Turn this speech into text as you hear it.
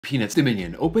Peanuts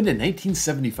Dominion opened in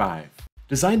 1975.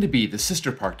 Designed to be the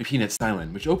sister park to Peanuts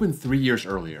Island, which opened 3 years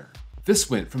earlier. This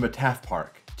went from a Taft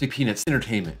Park to Peanuts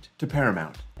Entertainment to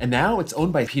Paramount, and now it's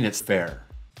owned by Peanuts Fair.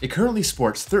 It currently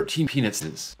sports 13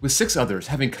 Peanutses, with 6 others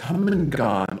having come and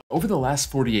gone over the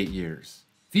last 48 years.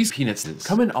 These Peanutses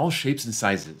come in all shapes and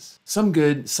sizes, some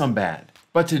good, some bad.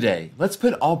 But today, let's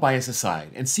put all bias aside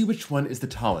and see which one is the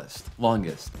tallest,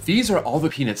 longest. These are all the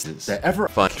Peanutses that ever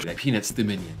fudged at Peanuts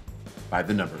Dominion. By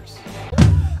the numbers.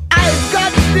 I've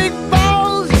got big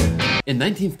balls! In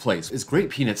 19th place is Great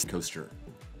Peanuts Coaster.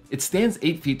 It stands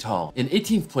 8 feet tall. In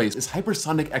 18th place is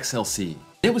Hypersonic XLC.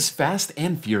 It was fast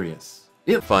and furious.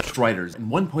 It fudged riders in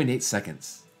 1.8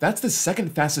 seconds. That's the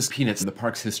second fastest Peanuts in the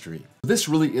park's history. This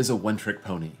really is a one-trick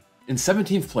pony. In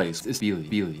 17th place is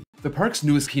Beely. The park's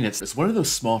newest Peanuts is one of those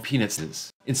small Peanutses.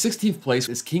 In 16th place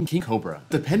is King Cobra.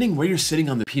 Depending where you're sitting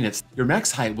on the Peanuts, your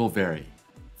max height will vary.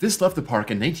 This left the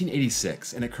park in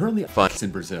 1986, and it currently fudges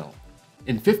in Brazil.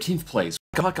 In 15th place,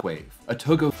 Wave, a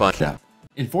Togo fudge app.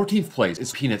 In 14th place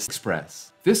is Peanuts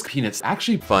Express. This Peanuts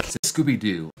actually fudges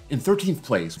Scooby-Doo. In 13th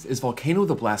place is Volcano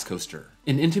the Blast Coaster.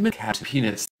 In Intimate Cat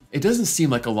Peanuts, it doesn't seem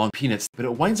like a long Peanuts, but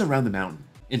it winds around the mountain.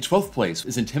 In 12th place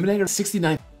is Intimidator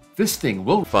 69. This thing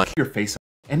will fudge your face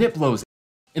off, and it blows.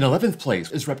 In 11th place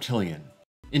is Reptilian.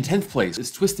 In 10th place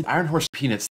is Twisted Iron Horse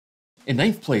Peanuts. In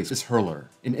 9th place is Hurler.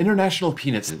 In International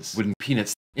Peanuts, Wooden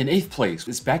Peanuts. In 8th place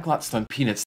is Backlot Stunt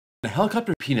Peanuts. A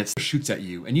helicopter Peanuts shoots at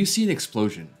you and you see an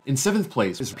explosion. In 7th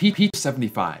place is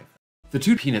PP75. The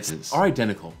two Peanutses are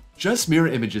identical, just mirror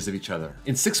images of each other.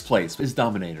 In 6th place is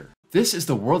Dominator. This is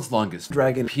the world's longest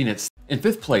dragon Peanuts. In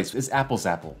 5th place is Apple's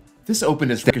Apple. This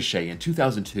opened as Ricochet in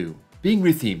 2002, being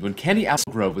rethemed when Candy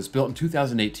Apple Grove was built in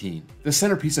 2018. The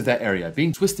centerpiece of that area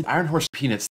being Twisted Iron Horse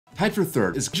Peanuts. Tied for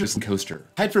third is Jason Coaster.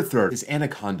 Tied for third is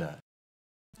Anaconda.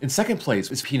 In second place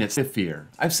is Peanuts Fear.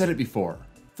 I've said it before.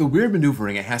 The weird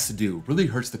maneuvering it has to do really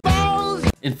hurts the balls.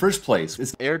 In first place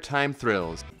is Airtime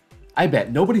Thrills. I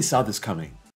bet nobody saw this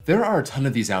coming. There are a ton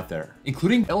of these out there,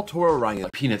 including El Toro Ryan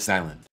at Peanuts Island.